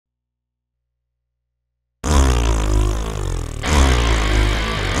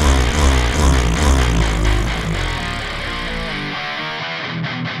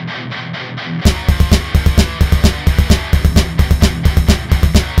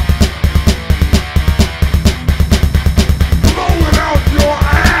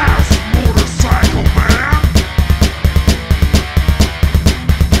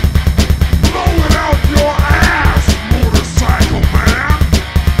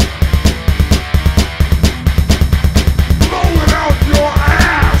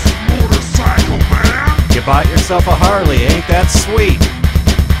yourself a Harley, ain't that sweet?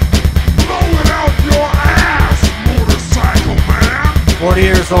 Blowing out your ass, motorcycle man. 40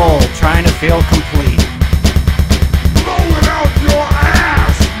 years old, trying to feel complete. Blowing out your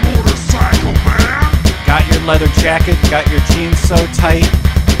ass, motorcycle man. Got your leather jacket, got your jeans so tight.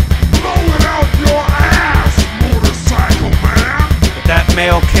 Blowing out your ass, motorcycle man. But that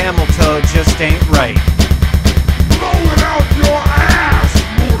male camel toe just ain't right. Blowing out your ass,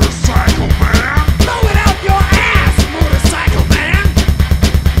 motorcycle man. Blowing out your ass, motorcycle man.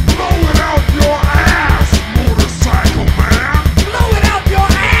 Blowing out your ass, motorcycle man. Blowing out your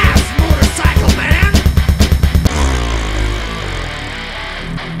ass, motorcycle man.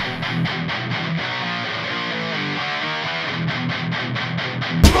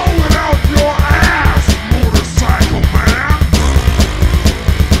 Blowing out your ass, motorcycle man.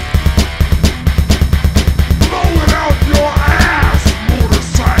 Blowing out your ass,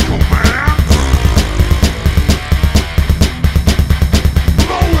 motorcycle man.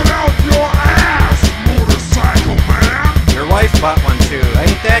 Blowing out your ass, motorcycle man. Your wife bought one too,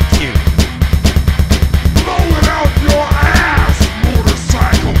 ain't that cute? Blowing out your ass,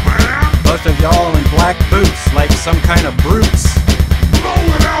 motorcycle man. Both of y'all in black boots like some kind of brutes.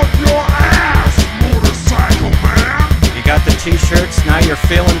 Blowing out your ass, motorcycle man. You got the t-shirts, now you're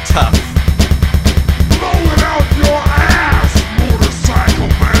feeling tough.